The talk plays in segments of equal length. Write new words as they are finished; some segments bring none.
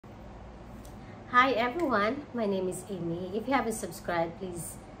Hi everyone, my name is Amy. If you haven't subscribed,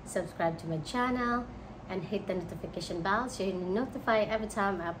 please subscribe to my channel and hit the notification bell so you'll be notified every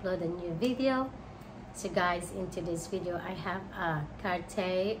time I upload a new video. So guys, in today's video I have a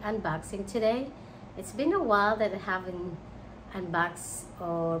Cartier unboxing today. It's been a while that I haven't unboxed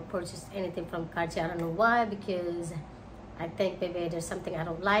or purchased anything from Cartier. I don't know why, because I think maybe there's something I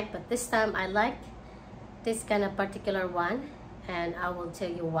don't like, but this time I like this kind of particular one and I will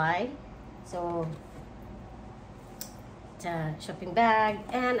tell you why. So the shopping bag,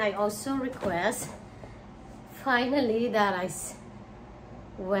 and I also request finally that I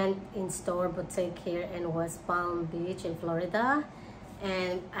went in store boutique here in West Palm Beach in Florida,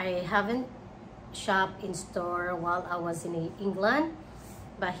 and I haven't shopped in store while I was in England,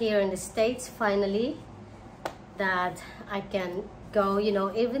 but here in the States finally that I can go, you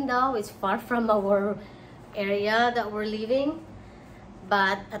know, even though it's far from our area that we're living,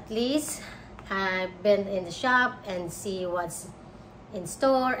 but at least I've been in the shop and see what's in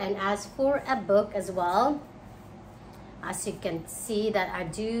store and ask for a book as well. As you can see that I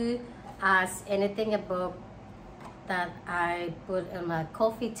do ask anything a book that I put on my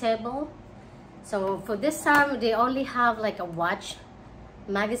coffee table. So for this time they only have like a watch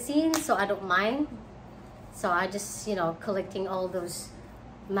magazine, so I don't mind. So I just, you know, collecting all those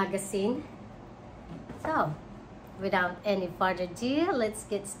magazine. So without any further ado, let's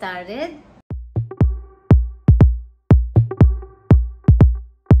get started.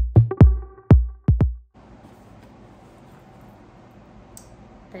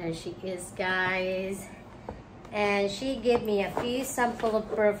 There she is, guys, and she gave me a few sample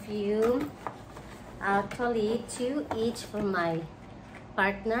of perfume, actually 2 each for my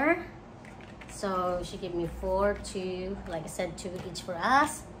partner. So she gave me 4, 2, like I said, 2 each for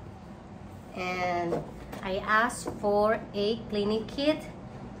us. And I asked for a cleaning kit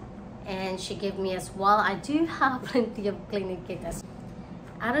and she gave me as well. I do have plenty of cleaning kit as well.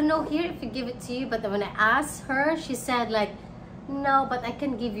 I don't know here if you give it to you, but when I asked her, she said like, no, but I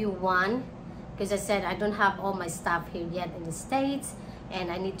can give you one, because I said I don't have all my stuff here yet in the States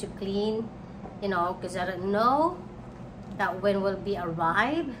and I need to clean, you know, because I don't know that when will be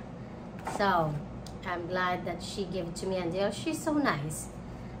arrive. So I'm glad that she gave it to me, and she's so nice.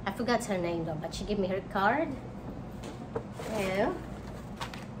 I forgot her name though, but she gave me her card. Yeah.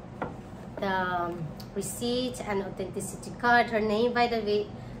 The receipt and authenticity card. Her name, by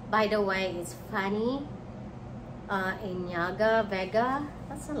the way, is Fanny Inyaga Vega.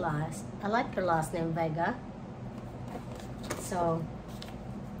 That's the last. I like her last name, Vega. So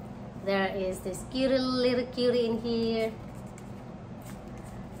there is this cute little cutie in here.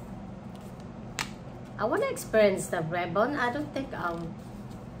 I want to experience the ribbon. I don't think I'll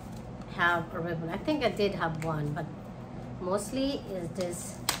have a ribbon. I think I did have one, but mostly is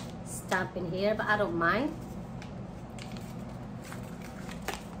this stuff in here, but I don't mind.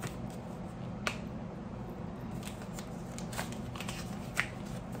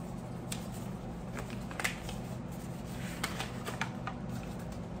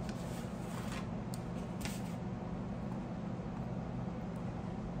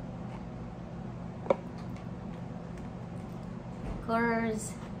 Of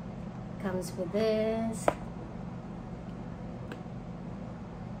course, comes with this.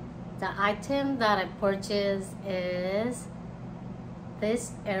 The item that I purchased is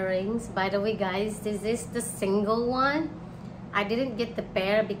this earrings. By the way, guys, this is the single one. I didn't get the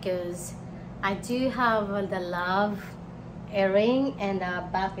pair because I do have the love earring and the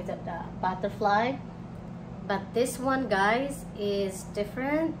back is the butterfly, but this one, guys, is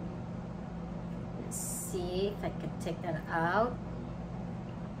different. Let's see if I can take that out.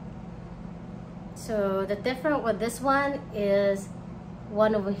 So the different with this one is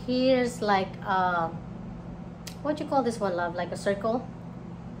one over here is like what you call this one, love? Like a circle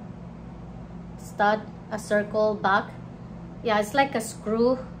stud, a circle back. Yeah, it's like a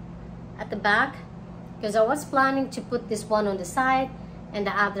screw at the back, because I was planning to put this one on the side and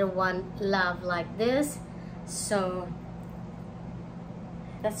the other one love like this. So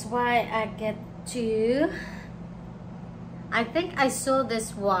that's why I get two. I think I saw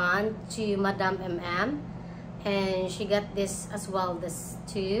this one to Madame MM, and she got this as well, this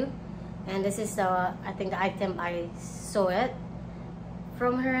too. And this is the, I think, the item I saw it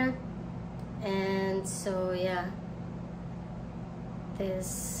from her. And so yeah,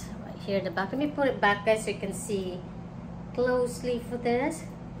 this right here in the back. Let me put it back, guys, so you can see closely for this.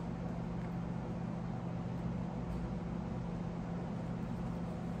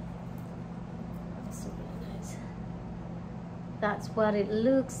 That's what it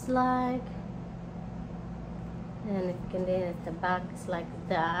looks like. And you can see at the back is like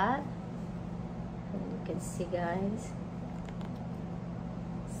that. And you can see, guys,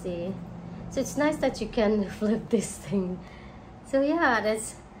 see, so it's nice that you can flip this thing. So yeah,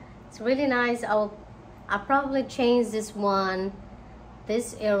 it's really nice. I'll probably change this one,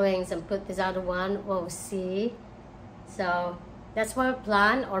 these earrings, and put this other one. We'll see. So that's my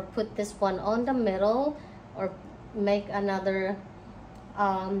plan, or put this one on the middle, or make another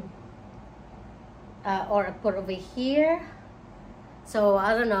or put over here. So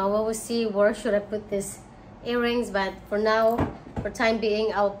I don't know, we will see where should I put these earrings, but for now, for time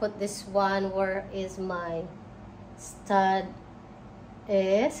being, I'll put this one where is my stud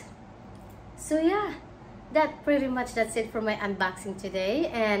is. So yeah, that's it for my unboxing today,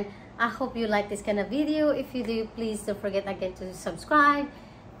 and I hope you like this kind of video. If you do, please don't forget again to subscribe,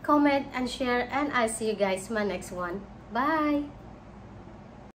 comment, and share, and I'll see you guys in my next one. Bye.